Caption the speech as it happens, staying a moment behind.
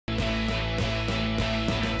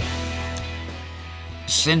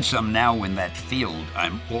Since I'm now in that field,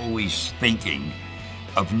 I'm always thinking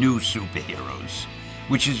of new superheroes,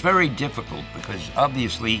 which is very difficult because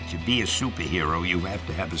obviously to be a superhero, you have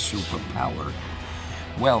to have a superpower.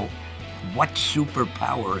 Well, what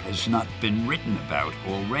superpower has not been written about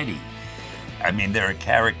already? I mean, there are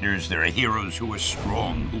characters, there are heroes who are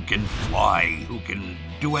strong, who can fly, who can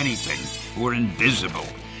do anything, who are invisible.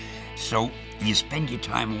 So you spend your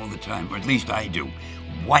time all the time, or at least I do.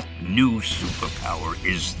 What new superpower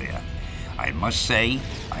is there? I must say,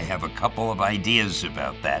 I have a couple of ideas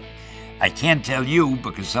about that. I can't tell you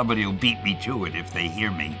because somebody will beat me to it if they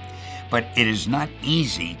hear me. But it is not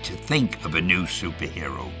easy to think of a new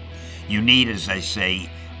superhero. You need, as I say,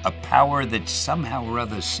 a power that somehow or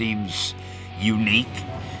other seems unique,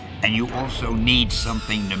 and you also need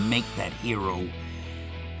something to make that hero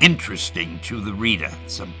interesting to the reader,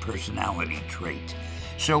 some personality trait.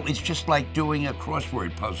 So it's just like doing a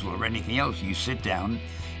crossword puzzle or anything else. You sit down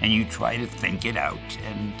and you try to think it out,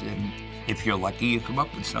 and if you're lucky, you come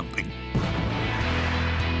up with something.